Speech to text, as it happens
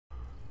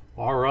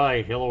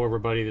Alright, hello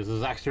everybody, this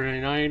is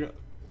Zaxtorian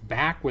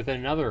back with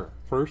another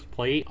First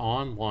Play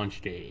on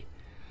launch day.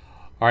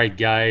 Alright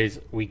guys,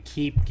 we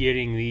keep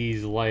getting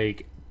these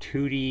like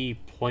 2D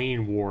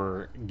plane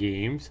war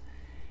games,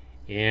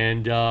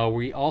 and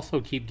we also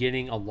keep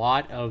getting a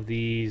lot of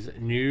these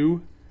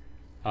new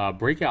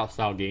breakout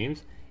style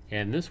games,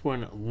 and this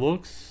one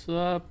looks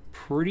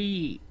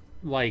pretty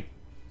like,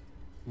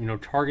 you know,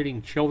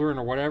 targeting children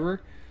or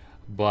whatever,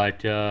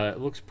 but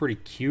it looks pretty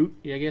cute,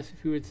 I guess,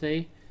 if you would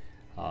say.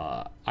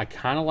 I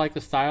kind of like the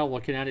style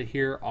looking at it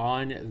here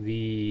on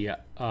the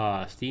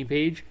Steam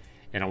page,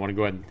 and I want to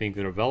go ahead and thank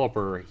the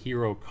developer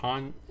Hero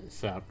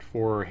Concept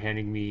for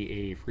handing me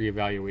a free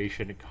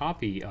evaluation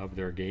copy of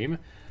their game,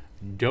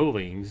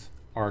 Doughlings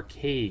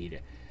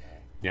Arcade.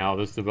 Now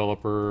this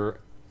developer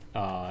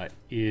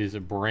is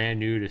brand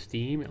new to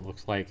Steam. It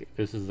looks like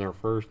this is their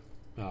first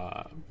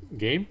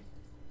game,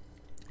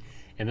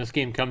 and this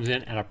game comes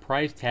in at a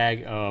price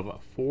tag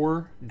of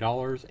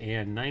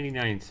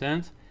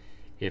 $4.99.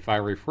 If I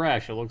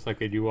refresh, it looks like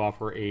they do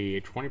offer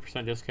a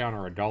 20% discount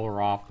or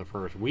 $1 off the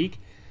first week.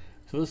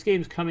 So this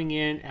game's coming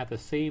in at the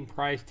same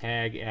price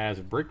tag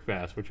as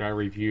Brickfest, which I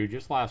reviewed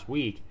just last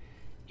week.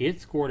 It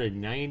scored a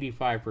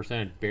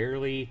 95%,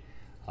 barely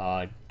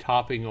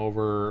topping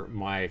over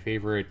my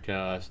favorite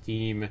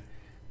Steam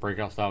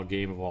breakout style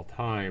game of all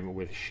time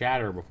with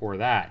Shatter before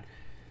that.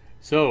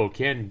 So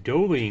can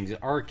Doughlings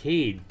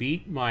Arcade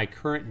beat my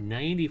current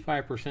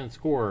 95%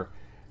 score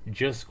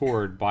just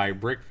scored by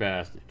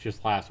Brickfest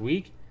just last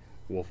week?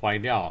 We'll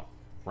find out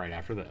right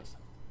after this.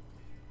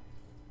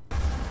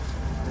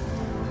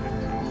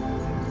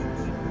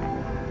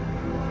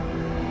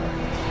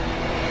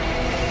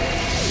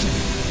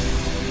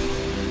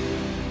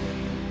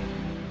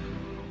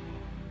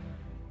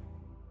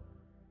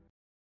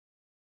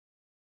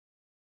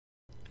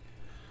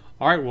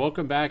 Alright,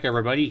 welcome back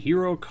everybody.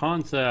 Hero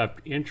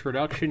Concept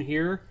introduction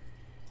here.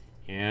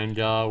 And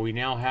we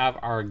now have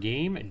our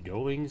game,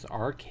 Doughlings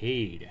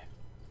Arcade.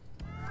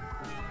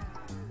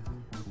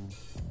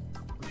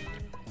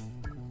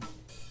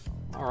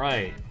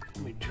 Alright,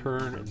 let me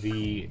turn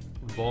the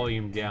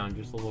volume down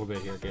just a little bit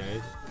here,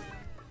 guys.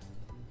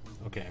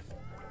 Okay.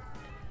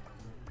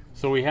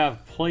 So we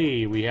have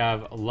play, we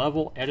have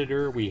level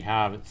editor, we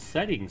have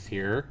settings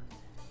here.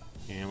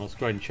 And let's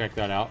go ahead and check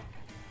that out.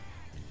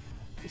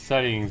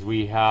 Settings,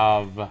 we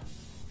have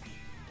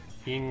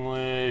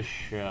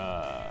English.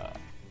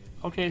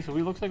 Okay, so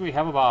it looks like we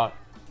have about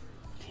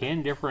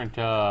 10 different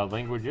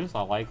languages.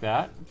 I like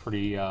that.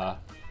 Pretty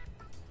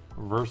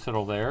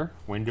versatile there.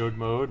 Windowed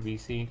mode,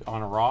 VSync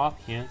on or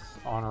off, hints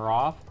on or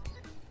off.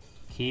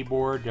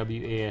 Keyboard,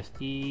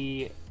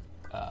 WASD,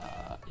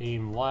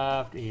 aim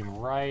left, aim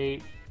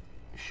right,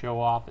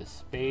 show off is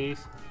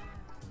space.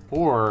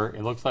 Or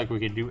it looks like we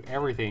can do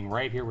everything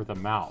right here with the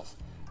mouse.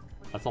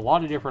 That's a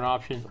lot of different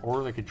options,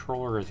 or the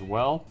controller as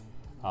well.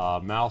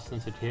 Mouse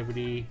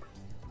sensitivity.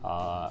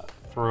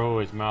 Throw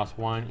is mouse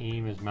 1,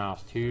 aim is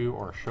mouse 2,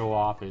 or show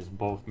off is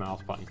both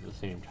mouse buttons at the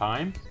same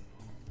time.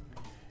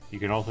 You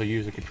can also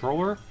use a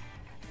controller.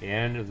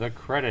 And the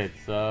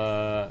credits,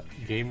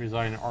 game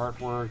design and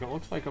artwork, it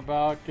looks like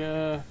about,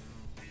 oh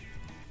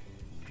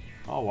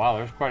wow,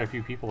 there's quite a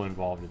few people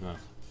involved in this.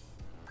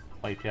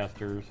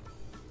 Playtesters.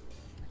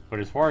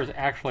 But as far as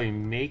actually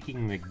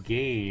making the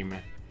game,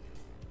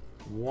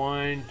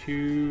 1,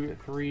 2,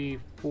 3,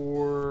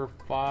 4,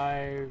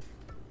 5,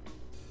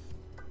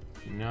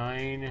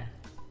 9,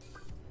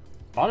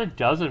 about a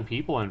dozen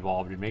people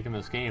involved in making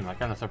this game. That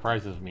kind of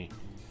surprises me.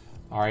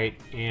 Alright,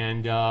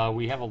 and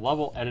we have a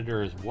level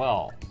editor as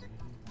well.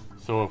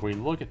 So if we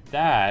look at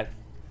that,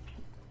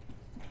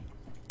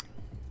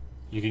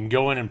 you can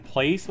go in and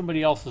play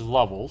somebody else's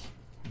levels.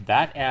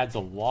 That adds a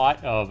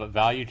lot of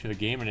value to the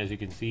game, and as you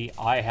can see,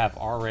 I have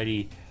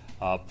already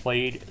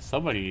played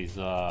somebody's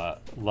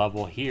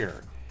level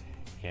here.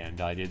 And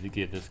I did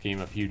get this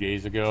game a few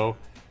days ago.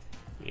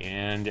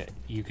 And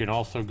you can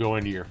also go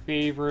into your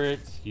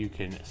favorites. You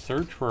can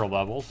search for a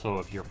level. So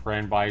if your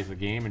friend buys the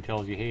game and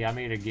tells you, hey, I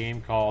made a game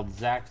called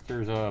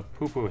Zaxtor's a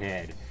Poo-Poo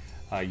Head,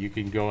 you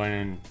can go in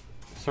and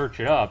search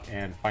it up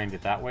and find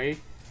it that way.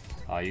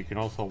 You can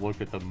also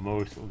look at the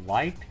most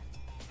liked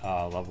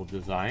level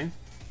designs,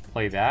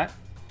 play that.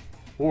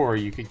 Or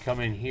you could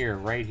come in here,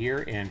 right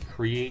here, and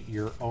create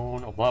your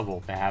own level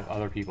to have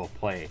other people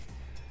play.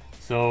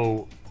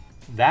 So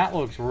that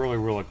looks really,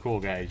 really cool,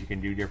 guys. You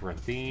can do different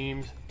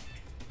themes.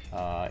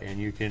 And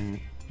you can,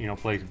 you know,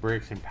 place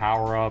bricks and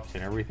power-ups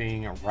and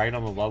everything right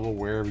on the level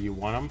wherever you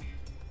want them,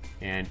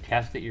 and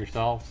test it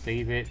yourself,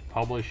 save it,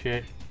 publish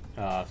it,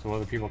 so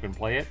other people can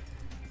play it.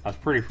 That's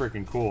pretty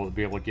freaking cool to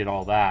be able to get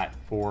all that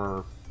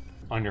for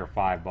under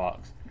 $5.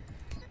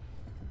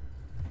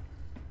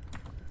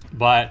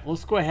 But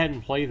let's go ahead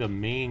and play the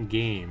main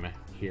game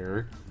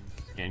here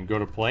and go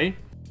to play.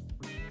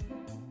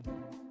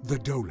 The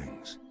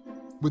Doughlings,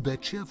 with their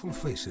cheerful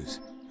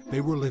faces,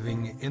 they were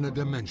living in a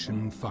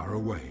dimension far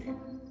away.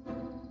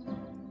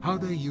 How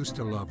they used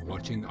to love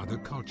watching other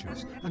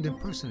cultures and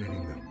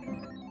impersonating them.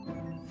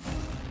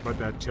 But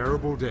that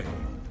terrible day,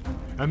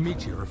 a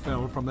meteor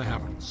fell from the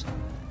heavens.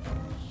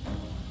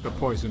 the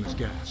poisonous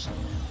gas.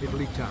 It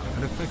leaked out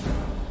and affected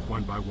them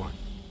one by one.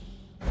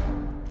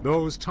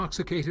 Those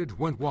toxicated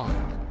went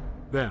wild,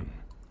 then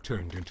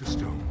turned into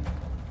stone.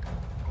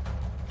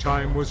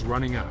 Time was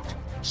running out.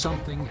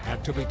 Something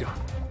had to be done.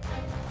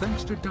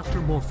 Thanks to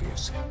Dr.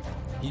 Morpheus,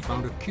 he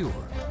found a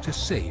cure to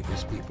save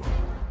his people.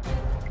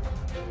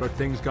 But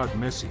things got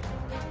messy.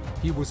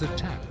 He was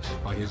attacked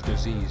by his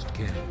diseased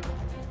kin.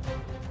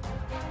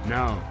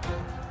 Now,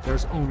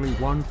 there's only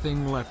one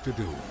thing left to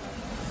do.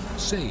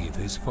 Save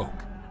his folk.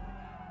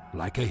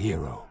 Like a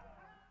hero.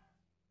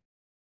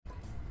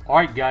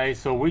 Alright guys,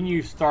 so when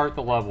you start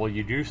the level,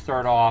 you do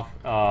start off,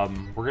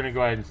 we're going to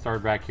go ahead and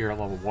start back here at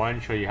level 1,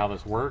 show you how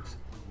this works.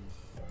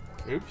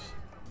 Oops,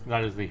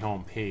 that is the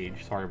home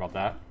page, sorry about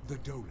that. The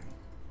Doughlings.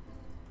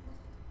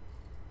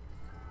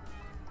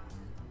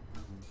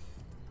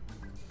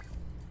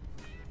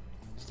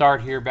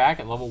 Start here back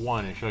at level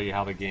 1 and show you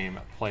how the game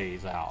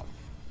plays out.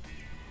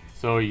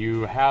 So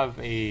you have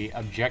a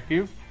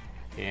objective,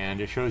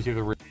 and it shows you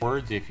the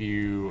rewards. If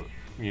you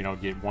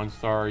get 1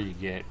 star, you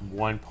get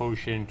 1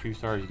 potion, 2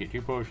 stars, you get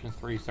 2 potions,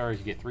 3 stars,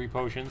 you get 3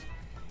 potions.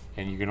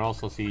 And you can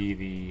also see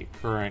the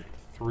current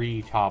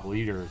 3 top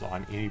leaders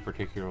on any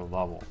particular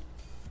level.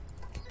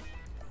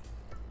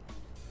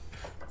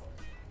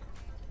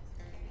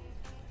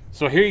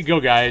 So here you go,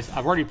 guys.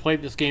 I've already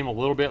played this game a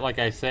little bit, like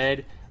I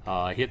said.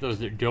 Hit those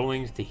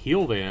Doughlings to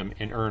heal them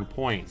and earn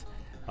points.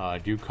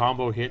 Do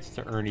combo hits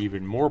to earn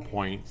even more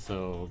points.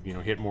 So,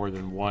 hit more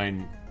than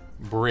 1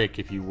 brick,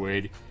 if you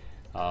would,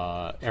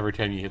 every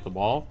time you hit the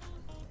ball.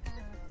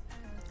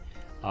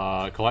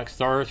 Collect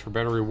stars for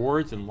better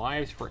rewards and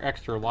lives for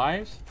extra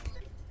lives.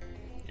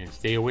 And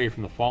stay away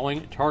from the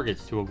falling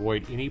targets to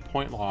avoid any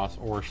point loss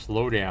or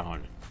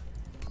slowdown.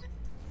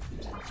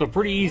 So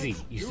pretty easy.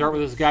 You start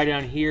with this guy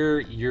down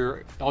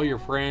here. All your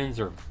friends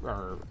or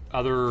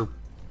other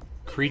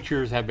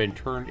creatures have been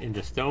turned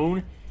into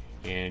stone,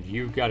 and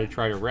you've got to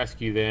try to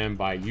rescue them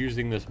by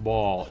using this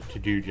ball to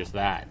do just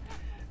that.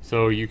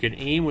 So you can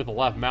aim with the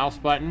left mouse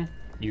button.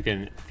 You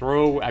can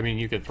throw with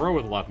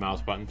the left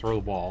mouse button, throw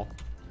the ball.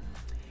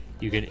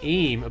 You can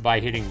aim by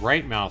hitting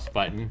right mouse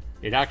button.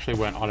 It actually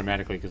went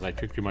automatically because I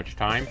took too much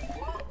time.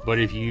 But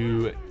if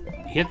you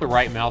hit the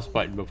right mouse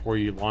button before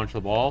you launch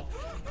the ball,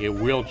 it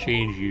will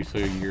change you so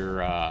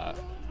you're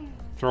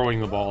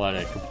throwing the ball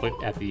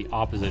at the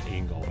opposite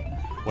angle,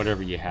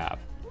 whatever you have.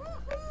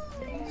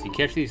 So you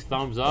catch these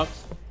thumbs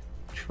ups,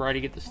 try to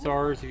get the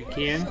stars if you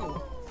can.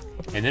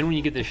 And then when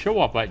you get the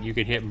show up button, you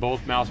can hit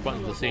both mouse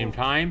buttons at the same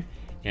time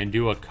and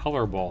do a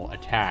color ball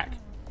attack.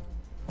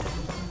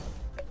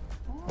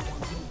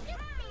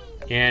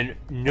 And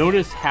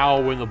notice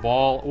how when the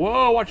ball,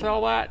 whoa, watch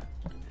all that.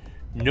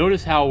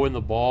 Notice how when the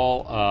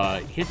ball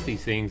hits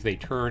these things, they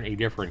turn a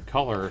different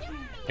color,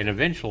 and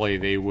eventually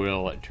they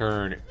will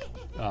turn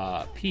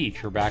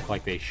peach or back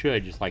like they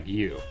should, just like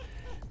you.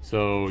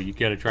 So you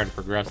got to try to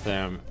progress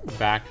them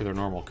back to their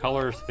normal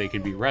colors so they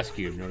can be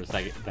rescued. Notice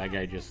that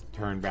guy just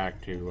turned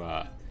back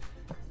to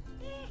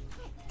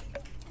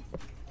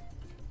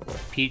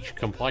peach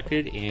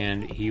complected,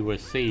 and he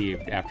was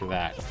saved after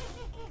that.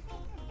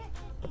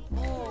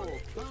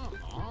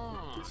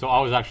 So I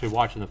was actually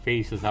watching the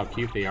faces, how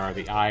cute they are,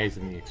 the eyes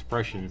and the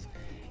expressions,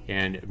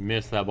 and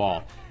missed that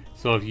ball.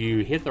 So if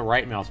you hit the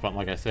right mouse button,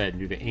 like I said, and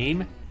do the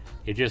aim,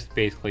 it just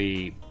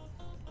basically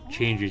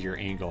changes your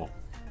angle.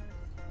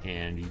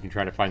 And you can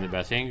try to find the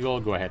best angle,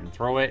 go ahead and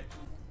throw it.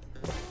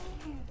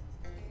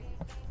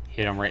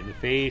 Hit them right in the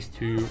face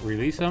to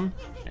release them.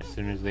 As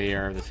soon as they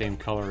are the same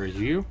color as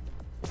you,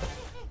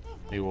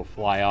 they will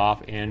fly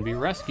off and be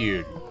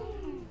rescued.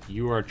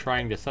 You are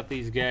trying to set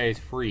these guys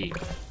free.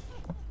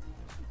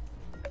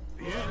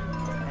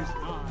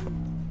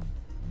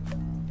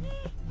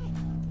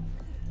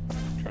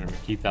 Trying to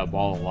keep that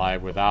ball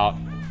alive without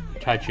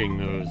touching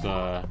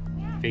those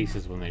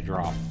faces when they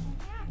drop.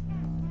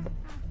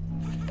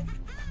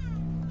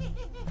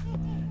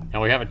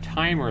 Now we have a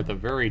timer at the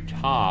very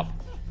top.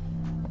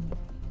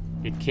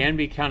 It can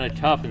be kind of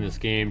tough in this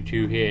game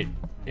to hit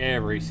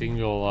every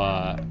single,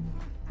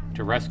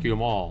 to rescue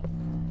them all.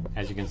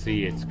 As you can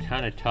see, it's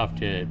kind of tough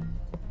to,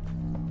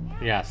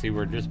 yeah, see,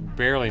 we're just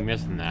barely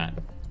missing that.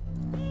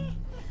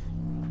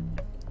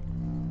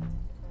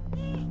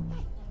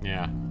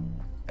 Yeah.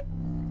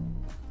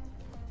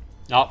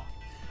 Oh,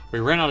 we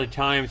ran out of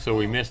time, so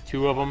we missed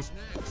 2 of them.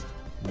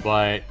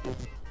 But,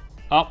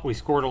 oh, we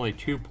scored only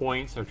 2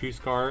 points, or 2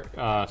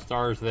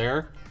 stars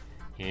there.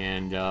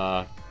 And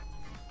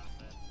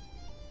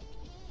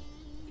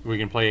we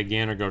can play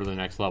again or go to the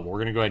next level. We're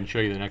going to go ahead and show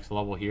you the next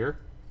level here.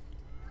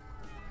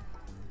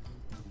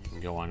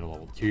 And go on to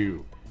level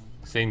 2.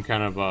 Same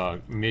kind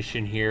of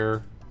mission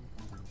here.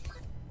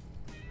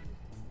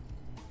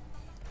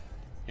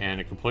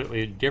 And a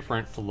completely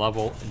different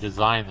level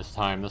design this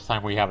time. This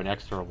time we have an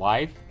extra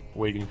life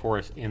waiting for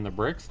us in the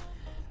bricks.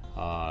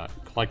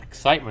 Collect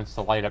excitements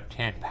to light up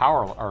 10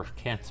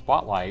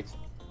 spotlights.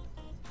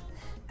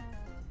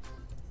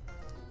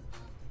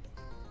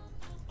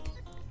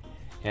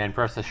 And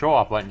press the show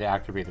off button to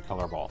activate the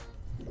color ball.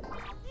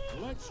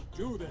 Let's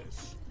do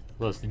this.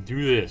 Let's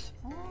do this.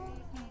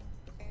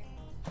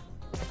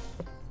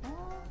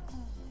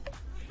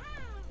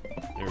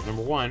 There's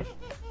number one.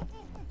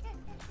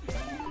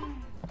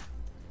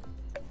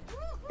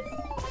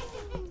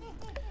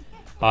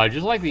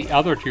 Just like the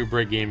other two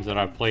brick games that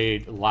I've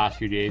played the last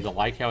few days, I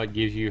like how it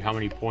gives you how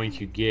many points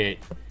you get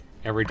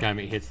every time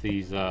it hits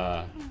these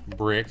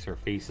bricks or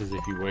faces,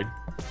 if you would.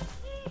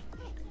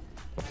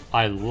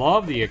 I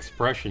love the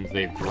expressions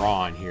they've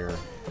drawn here.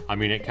 I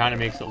mean, it kind of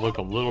makes it look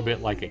a little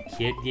bit like a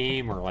kid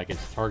game or like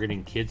it's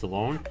targeting kids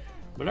alone.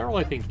 But I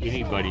really think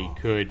anybody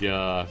could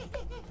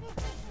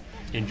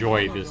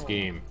enjoy this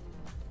game.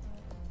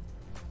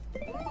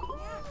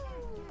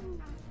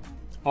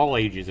 All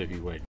ages, if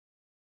you would.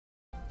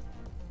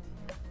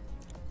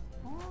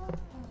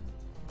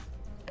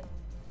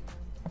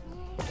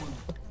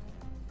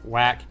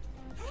 Whack.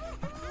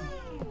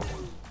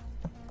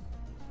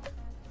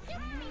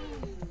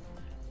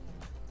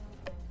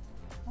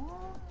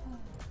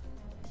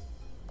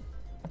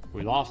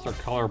 We lost our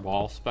color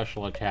ball,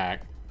 special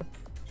attack.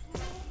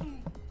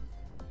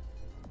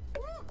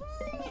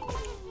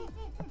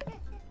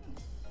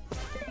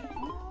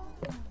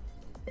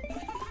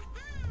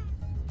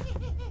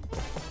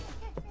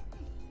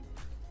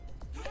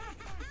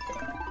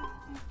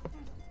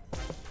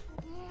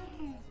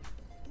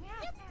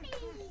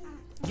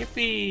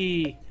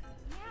 Yippee!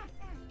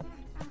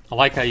 I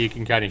like how you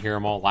can kind of hear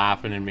them all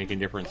laughing and making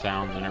different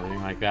sounds and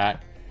everything like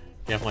that.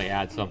 Definitely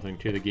adds something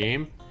to the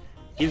game.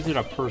 Gives it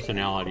a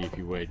personality, if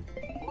you would.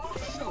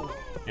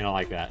 And I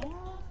like that.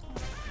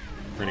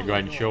 We're going to go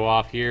ahead and show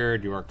off here,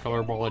 do our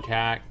color ball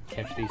attack,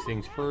 catch these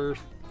things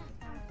first.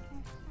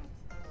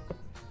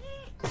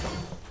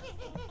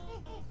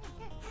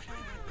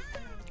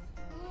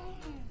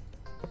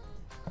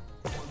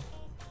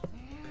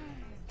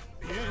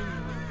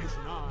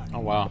 Oh,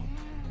 wow.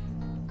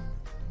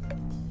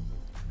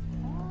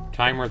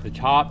 Timer at the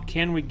top.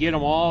 Can we get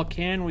them all?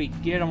 Can we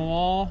get them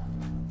all?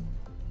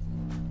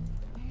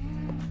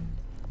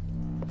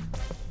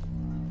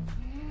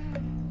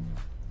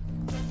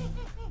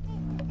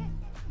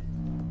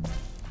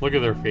 Look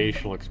at their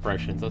facial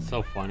expressions. That's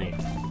so funny.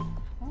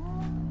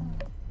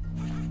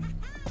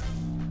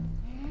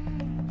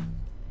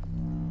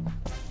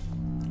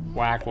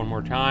 Whack one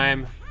more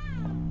time.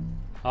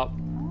 Oh,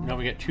 no,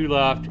 we got two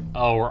left.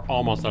 Oh, we're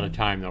almost out of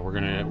time though.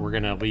 We're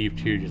gonna leave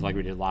two just like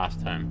we did last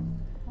time.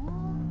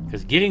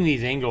 Because getting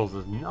these angles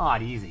is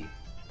not easy.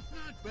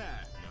 Not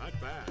bad,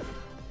 not bad.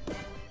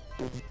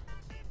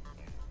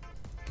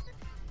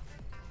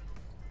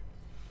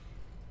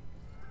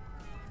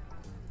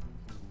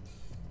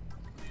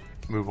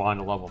 Move on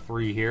to level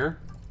 3 here.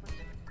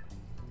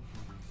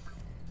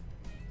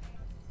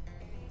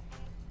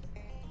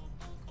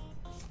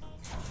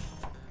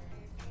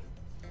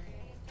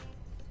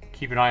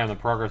 Keep an eye on the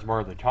progress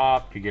bar at the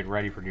top to get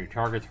ready for new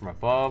targets from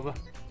above.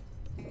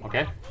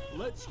 Okay.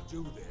 Let's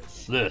do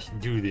this. Let's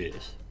do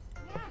this.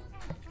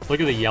 Look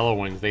at the yellow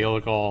ones. They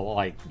look all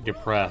like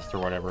depressed or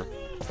whatever.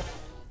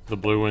 The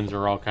blue ones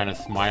are all kind of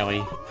smiley,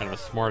 kind of a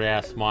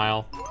smart-ass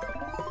smile.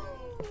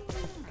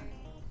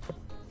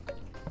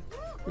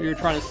 We are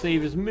trying to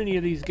save as many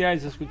of these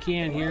guys as we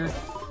can here.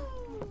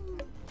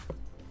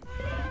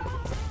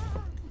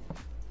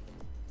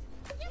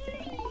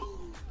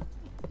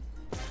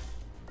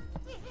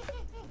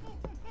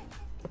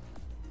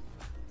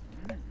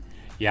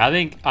 Yeah,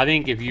 I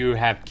think if you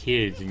have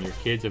kids and your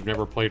kids have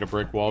never played a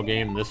brick wall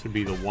game, this would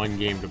be the one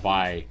game to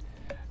buy.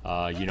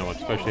 You know,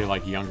 especially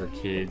like younger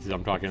kids.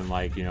 I'm talking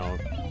like, you know,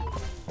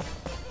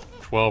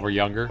 12 or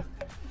younger.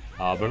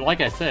 But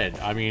like I said,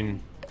 I mean,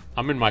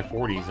 I'm in my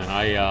 40s and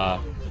I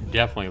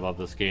definitely love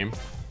this game.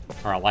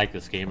 Or I like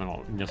this game. I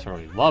don't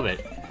necessarily love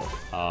it.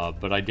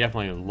 But I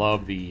definitely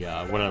love the,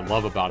 what I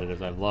love about it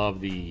is I love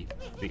the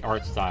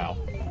art style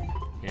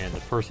and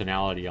the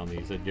personality on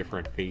these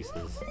different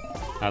faces.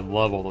 I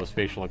love all those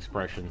facial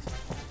expressions.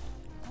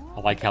 I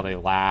like how they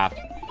laugh.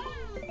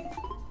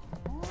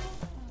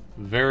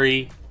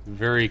 Very,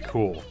 very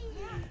cool.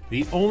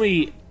 The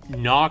only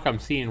knock I'm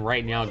seeing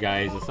right now,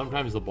 guys, is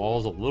sometimes the ball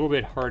is a little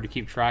bit hard to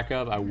keep track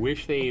of. I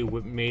wish they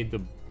made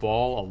the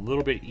ball a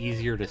little bit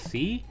easier to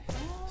see.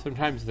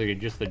 Sometimes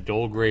just the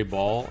dull gray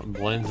ball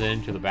blends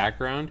into the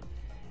background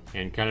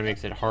and kind of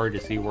makes it hard to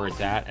see where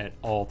it's at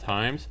all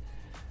times.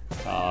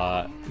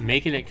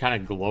 Making it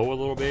kind of glow a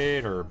little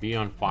bit or be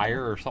on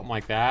fire or something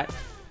like that.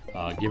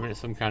 Giving it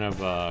some kind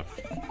of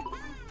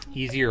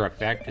easier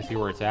effect to see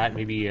where it's at.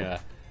 Maybe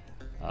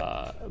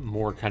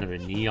more kind of a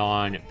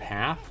neon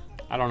path.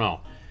 I don't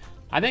know.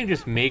 I think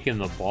just making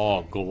the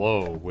ball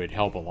glow would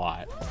help a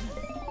lot.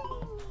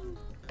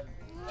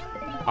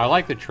 I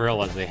like the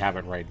trail as they have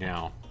it right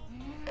now.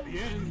 The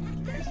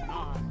end is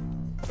nigh.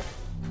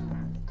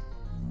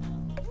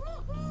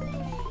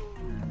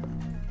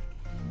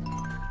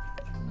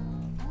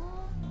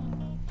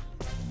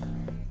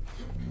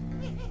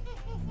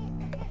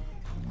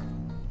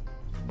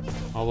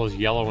 All those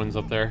yellow ones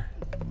up there.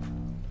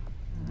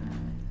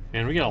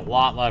 And we got a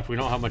lot left. We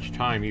don't have much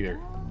time either.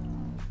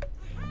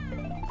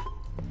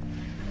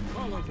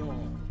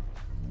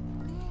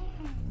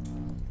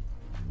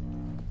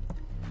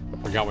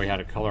 Forgot we had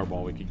a color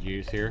ball we could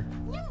use here.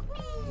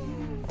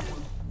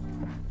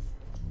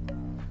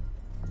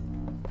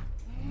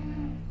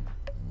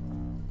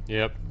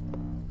 Yep.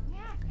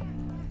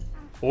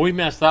 Well, we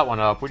messed that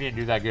one up. We didn't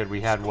do that good. We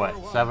had, what,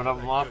 7 of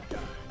them left?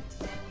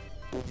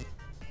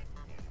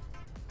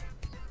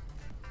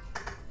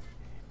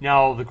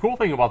 Now, the cool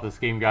thing about this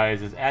game,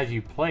 guys, is as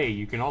you play,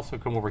 you can also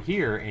come over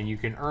here and you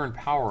can earn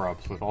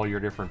power-ups with all your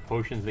different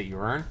potions that you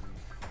earn.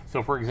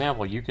 So, for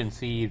example, you can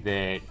see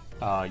that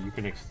you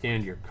can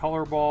extend your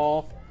color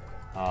ball,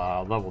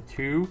 level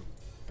 2.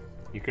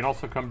 You can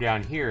also come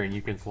down here and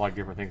you can select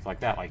different things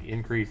like that, like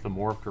increase the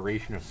morph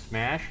duration of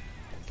smash.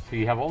 So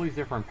you have all these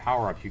different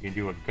power-ups. You can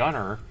do a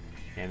gunner,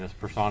 and this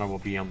persona will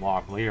be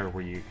unlocked later,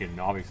 where you can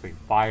obviously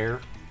fire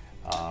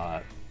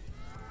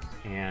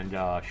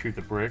and shoot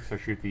the bricks or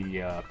shoot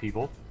the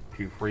people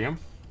to free them.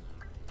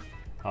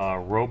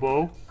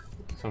 Robo,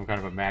 some kind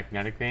of a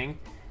magnetic thing.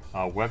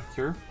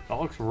 Webster, that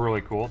looks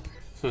really cool.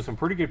 So some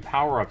pretty good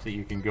power-ups that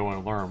you can go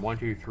and learn. 1,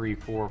 2, 3,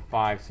 4,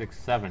 5, 6,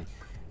 7.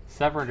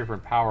 7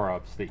 different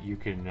power-ups that you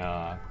can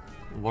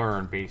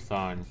learn based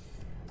on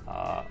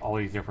all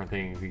these different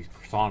things, these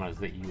personas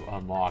that you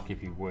unlock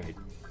if you would.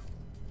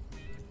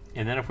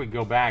 And then if we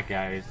go back,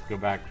 guys, go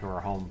back to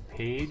our home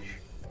page.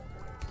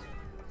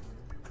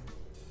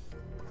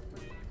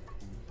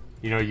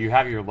 You know, you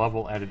have your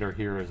level editor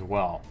here as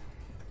well.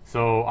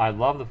 So I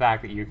love the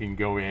fact that you can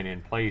go in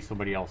and play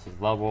somebody else's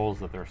levels,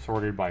 that they're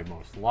sorted by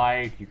most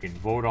liked. You can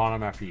vote on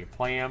them after you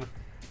play them.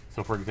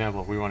 So for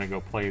example, if we want to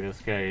go play this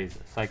guy's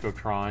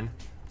Psychotron,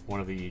 one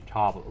of the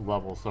top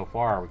levels so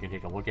far, we can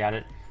take a look at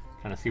it,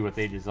 kind of see what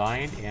they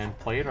designed, and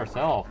play it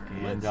ourselves,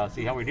 and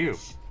see how we do.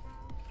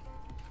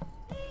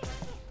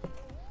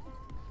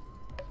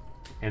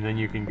 And then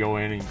you can go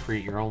in and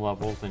create your own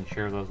levels and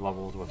share those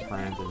levels with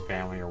friends and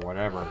family or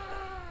whatever.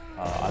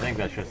 I think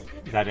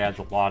that adds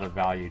a lot of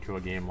value to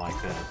a game like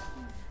this.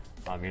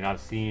 I mean, I've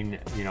seen,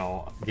 you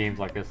know, games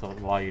like this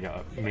allow you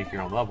to make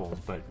your own levels,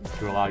 but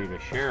to allow you to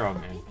share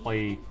them and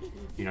play,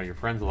 you know, your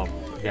friends'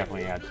 levels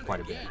definitely adds quite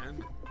a bit.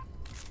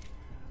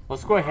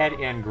 Let's go ahead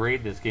and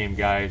grade this game,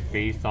 guys,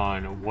 based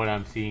on what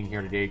I'm seeing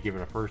here today. Give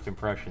it a first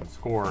impression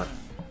score,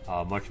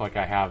 much like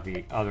I have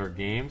the other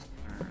games.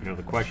 You know,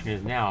 the question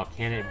is now,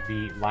 can it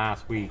beat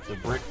last week's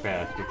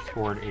Brickfest, which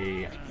scored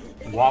a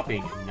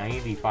whopping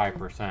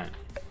 95%?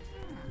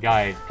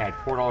 Guys, at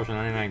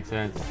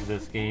 $4.99,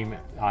 this game,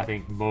 I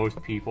think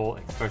most people,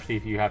 especially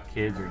if you have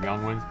kids or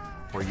young ones,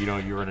 or you know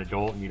you're an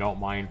adult and you don't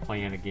mind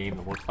playing a game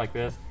that looks like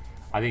this,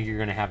 I think you're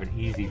going to have an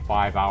easy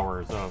 5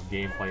 hours of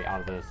gameplay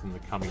out of this in the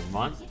coming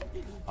months.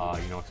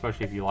 You know,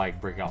 especially if you like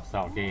breakout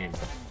style games,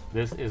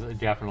 this is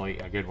definitely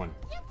a good one.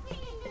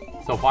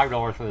 So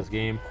 $5 for this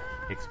game,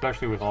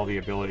 especially with all the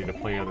ability to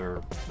play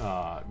other,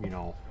 you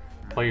know,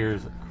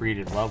 players'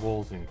 created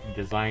levels and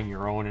design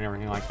your own and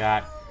everything like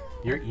that.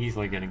 You're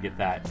easily going to get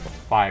that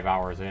 5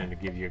 hours in to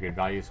give you a good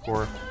value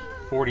score.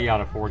 40 out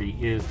of 40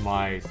 is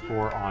my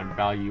score on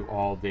value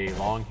all day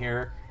long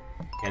here.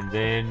 And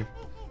then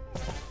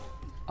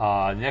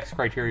next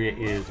criteria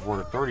is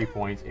worth 30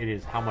 points. It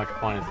is how much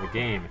fun is the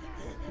game.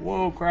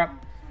 Whoa,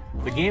 crap.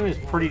 The game is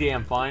pretty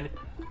damn fun.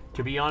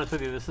 To be honest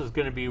with you, this is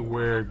going to be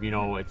where, you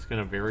know, it's going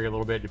to vary a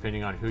little bit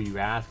depending on who you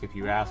ask. If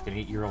you ask an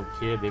 8-year-old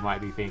kid, they might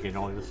be thinking,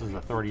 oh, this is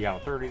a 30 out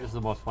of 30. This is the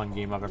most fun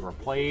game I've ever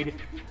played.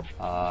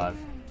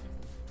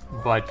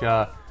 But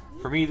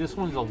for me, this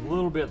one's a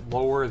little bit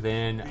lower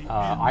than,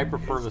 I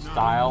prefer the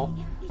style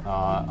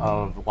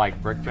of like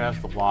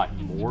Brickfest a lot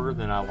more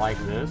than I like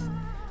this.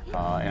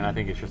 And I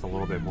think it's just a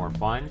little bit more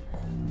fun.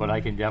 But I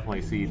can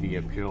definitely see the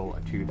appeal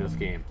to this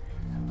game.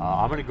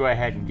 I'm going to go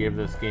ahead and give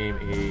this game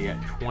a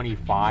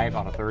 25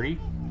 out of 30.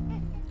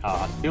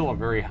 Still a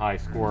very high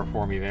score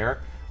for me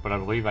there. But I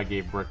believe I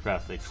gave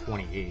Brickfest a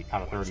 28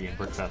 out of 30, and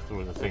Brickfest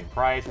was the same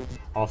price.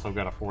 Also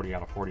got a 40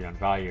 out of 40 on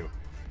value.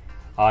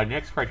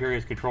 Next criteria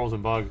is controls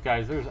and bugs.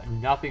 Guys, there's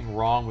nothing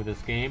wrong with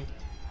this game.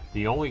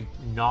 The only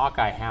knock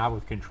I have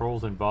with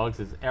controls and bugs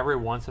is every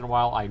once in a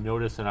while I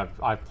notice, and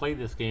I've played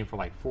this game for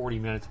like 40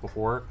 minutes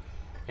before,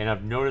 and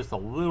I've noticed a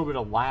little bit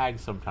of lag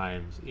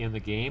sometimes in the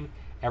game.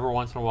 Every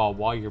once in a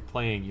while you're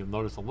playing, you'll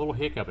notice a little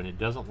hiccup, and it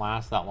doesn't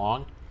last that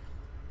long.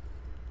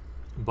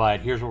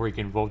 But here's where we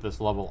can vote this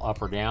level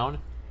up or down,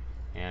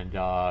 and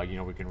you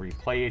know, we can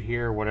replay it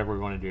here, whatever we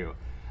want to do.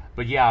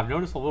 But yeah, I've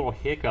noticed a little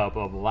hiccup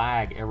of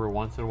lag every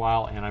once in a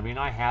while, and I mean,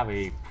 I have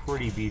a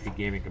pretty beefy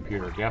gaming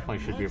computer. Definitely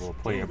should be able to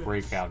play a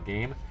breakout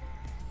game,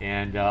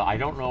 and I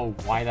don't know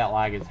why that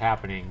lag is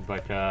happening,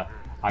 but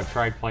I've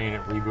tried playing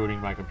it,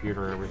 rebooting my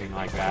computer, everything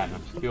like that, and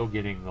I'm still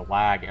getting the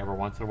lag every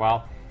once in a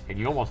while. And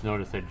you almost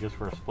notice it just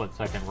for a split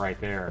second right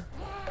there,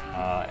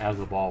 as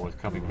the ball was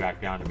coming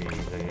back down to me.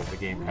 The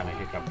game kind of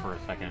hiccuped for a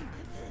second,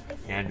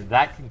 and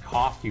that can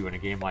cost you in a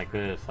game like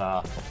this.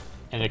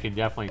 And it can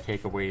definitely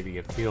take away the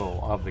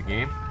appeal of the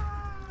game.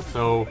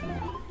 So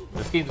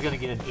this game's going to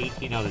get an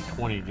 18 out of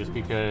 20 just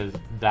because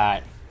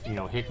that, you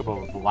know, hiccup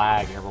of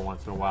lag every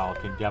once in a while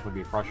can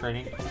definitely be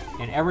frustrating.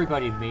 And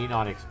everybody may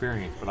not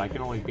experience, but I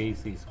can only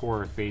base these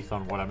scores based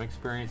on what I'm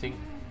experiencing.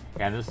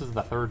 And this is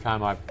the third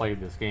time I've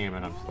played this game,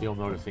 and I'm still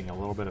noticing a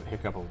little bit of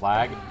hiccup of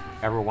lag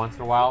every once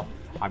in a while.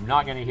 I'm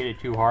not going to hit it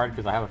too hard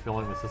because I have a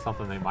feeling this is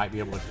something they might be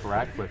able to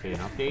correct with an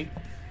update.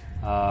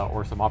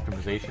 or some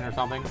optimization or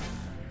something.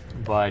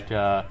 But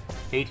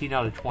 18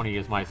 out of 20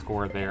 is my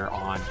score there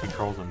on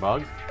controls and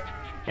bugs.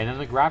 And then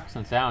the graphics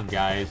and sound,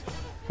 guys,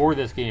 for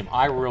this game,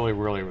 I really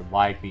would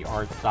like the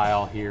art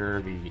style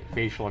here. The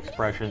facial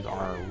expressions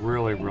are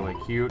really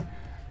cute,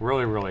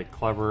 really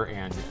clever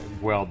and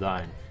well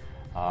done.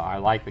 I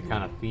like the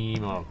kind of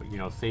theme of, you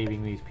know,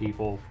 saving these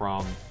people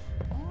from,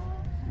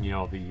 you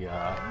know, the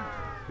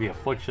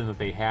affliction that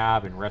they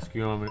have and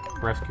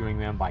rescuing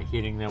them by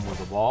hitting them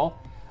with a ball.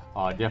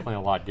 Definitely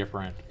a lot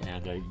different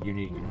and a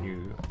unique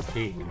new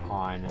take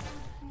on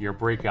your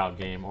breakout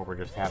game over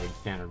just having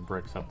standard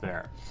bricks up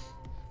there.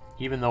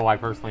 Even though I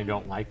personally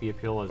don't like the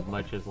appeal as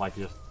much as like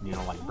just, you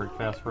know, like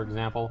Brickfest, for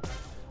example,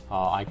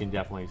 I can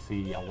definitely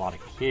see a lot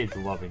of kids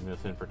loving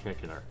this in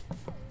particular.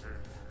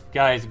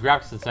 Guys,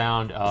 graphics and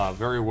sound,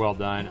 very well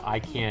done. I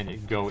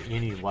can't go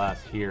any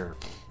less here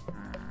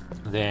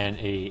than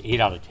a 8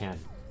 out of 10.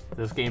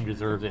 This game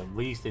deserves at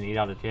least an 8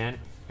 out of 10,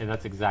 and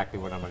that's exactly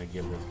what I'm going to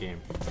give this game,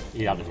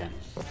 8 out of 10.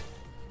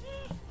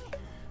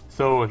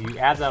 So if you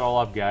add that all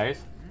up,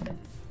 guys,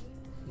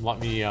 let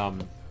me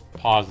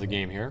pause the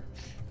game here.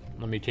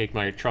 Let me take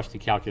my trusty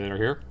calculator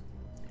here.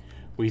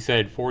 We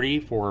said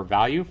 40 for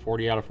value,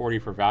 40 out of 40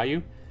 for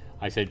value.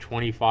 I said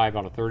 25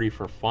 out of 30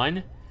 for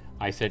fun.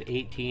 I said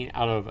 18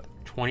 out of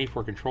 20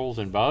 for controls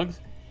and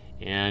bugs.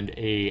 And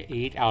a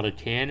 8 out of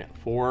 10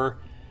 for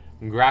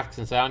graphics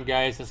and sound,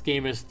 guys. This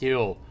game is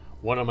still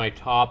one of my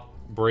top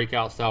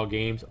breakout style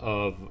games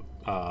of,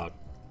 I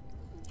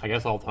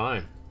guess, all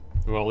time.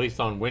 Well, at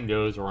least on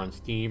Windows or on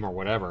Steam or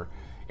whatever.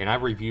 And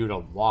I've reviewed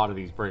a lot of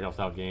these breakout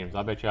style games.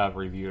 I bet you I've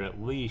reviewed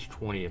at least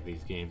 20 of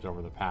these games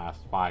over the past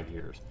 5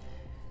 years.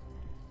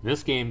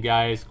 This game,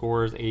 guys,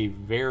 scores a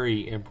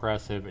very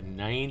impressive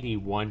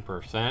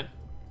 91%,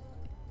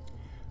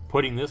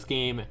 putting this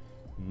game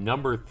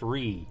number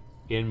 3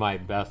 in my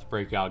best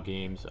breakout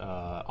games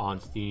on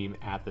Steam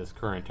at this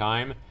current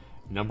time.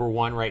 Number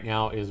 1 right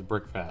now is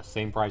Brickfest,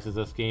 same price as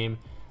this game,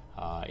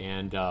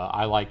 and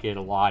I like it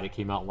a lot. It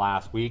came out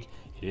last week.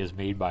 It is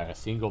made by a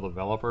single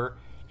developer.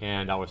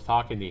 And I was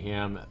talking to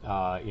him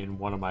in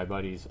one of my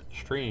buddy's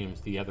streams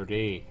the other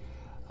day,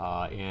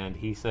 and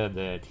he said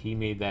that he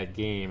made that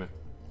game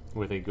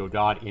with a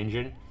Godot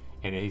engine,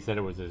 and he said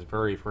it was his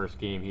very first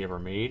game he ever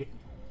made.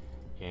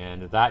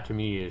 And that to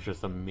me is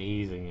just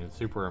amazing and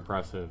super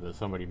impressive that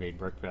somebody made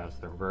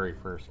Brickfest their very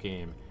first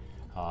game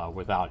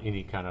without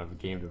any kind of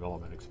game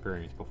development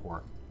experience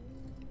before.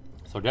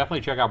 So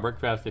definitely check out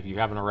Brickfest if you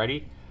haven't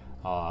already.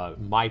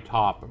 My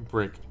top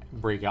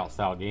breakout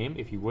style game,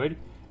 if you would.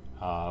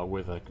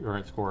 With a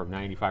current score of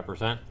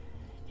 95%,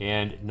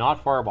 and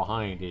not far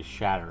behind is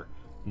Shatter,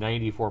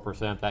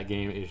 94%. That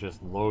game is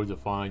just loads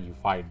of fun. You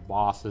fight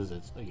bosses.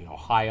 It's, you know,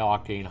 high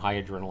octane,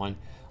 high adrenaline,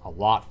 a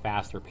lot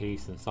faster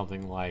paced than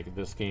something like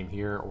this game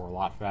here, or a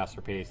lot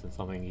faster paced than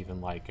something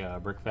even like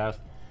Brickfest.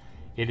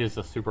 It is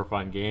a super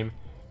fun game,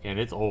 and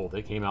it's old.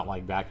 It came out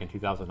like back in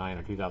 2009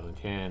 or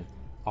 2010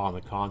 on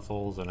the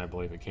consoles, and I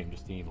believe it came to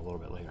Steam a little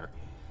bit later.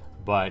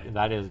 But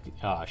that is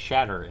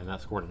Shatter, and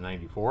that scored a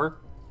 94.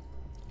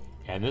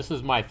 And this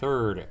is my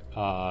third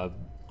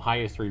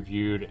highest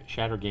reviewed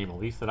Shatter game, at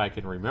least that I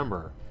can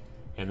remember.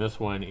 And this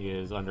one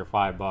is under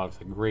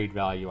 $5, a great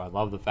value. I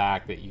love the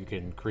fact that you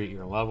can create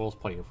your levels,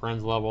 play your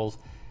friends' levels.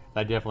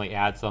 That definitely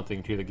adds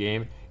something to the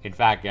game. In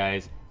fact,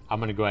 guys, I'm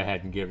going to go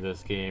ahead and give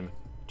this game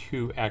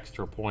 2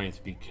 extra points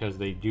because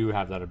they do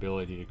have that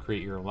ability to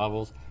create your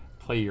levels,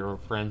 play your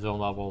friends' own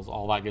levels,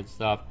 all that good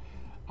stuff.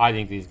 I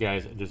think these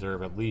guys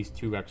deserve at least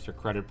 2 extra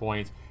credit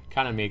points.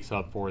 Kind of makes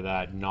up for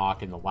that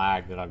knock and the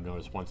lag that I've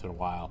noticed once in a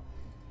while.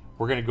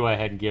 We're going to go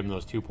ahead and give them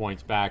those 2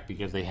 points back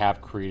because they have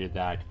created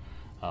that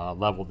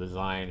level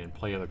design and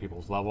play other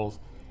people's levels,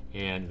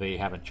 and they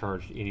haven't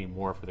charged any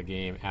more for the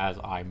game as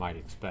I might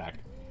expect.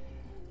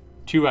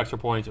 2 extra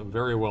points,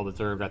 very well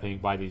deserved, I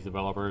think, by these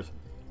developers.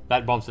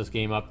 That bumps this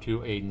game up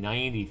to a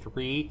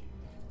 93.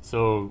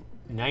 So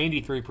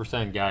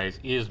 93%, guys,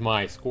 is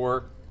my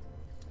score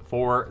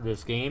for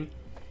this game.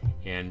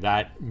 And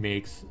that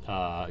makes,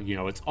 you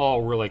know, it's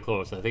all really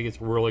close. I think it's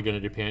really going to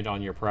depend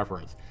on your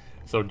preference.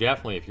 So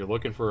definitely, if you're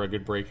looking for a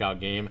good breakout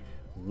game,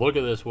 look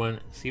at this one.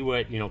 See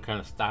what, you know, kind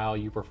of style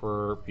you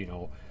prefer. You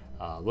know,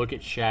 look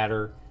at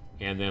Shatter,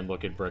 and then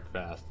look at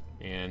Brickfest.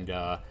 And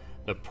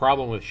the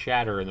problem with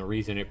Shatter, and the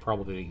reason it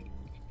probably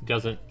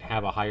doesn't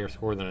have a higher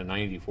score than a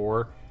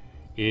 94,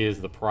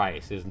 is the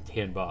price, isn't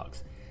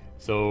 $10.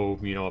 So,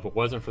 you know, if it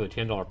wasn't for the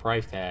 $10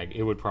 price tag,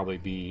 it would probably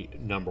be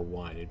number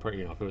 1. It'd probably,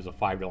 you know, if it was a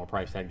 $5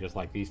 price tag, just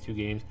like these 2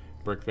 games,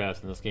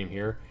 Brickfest and this game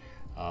here,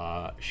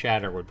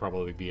 Shatter would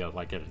probably be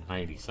like at a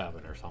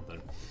 97 or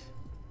something.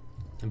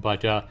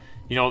 But,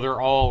 you know, they're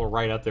all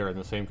right up there in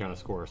the same kind of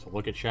score. So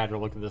look at Shatter,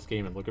 look at this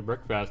game, and look at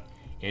Brickfest,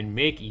 and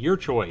make your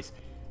choice.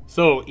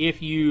 So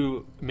if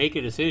you make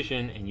a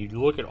decision and you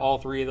look at all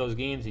 3 of those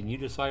games and you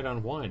decide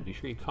on one, be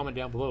sure you comment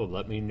down below.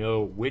 Let me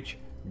know which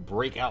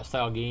breakout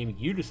style game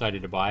you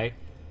decided to buy.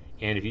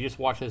 And if you just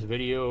watch this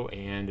video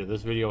and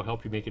this video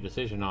helped you make a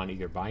decision on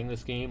either buying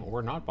this game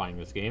or not buying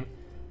this game,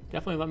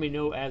 definitely let me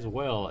know as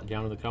well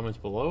down in the comments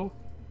below.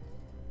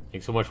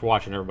 Thanks so much for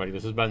watching, everybody.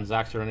 This has been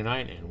Zaxtorian,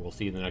 and we'll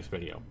see you in the next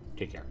video.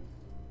 Take care.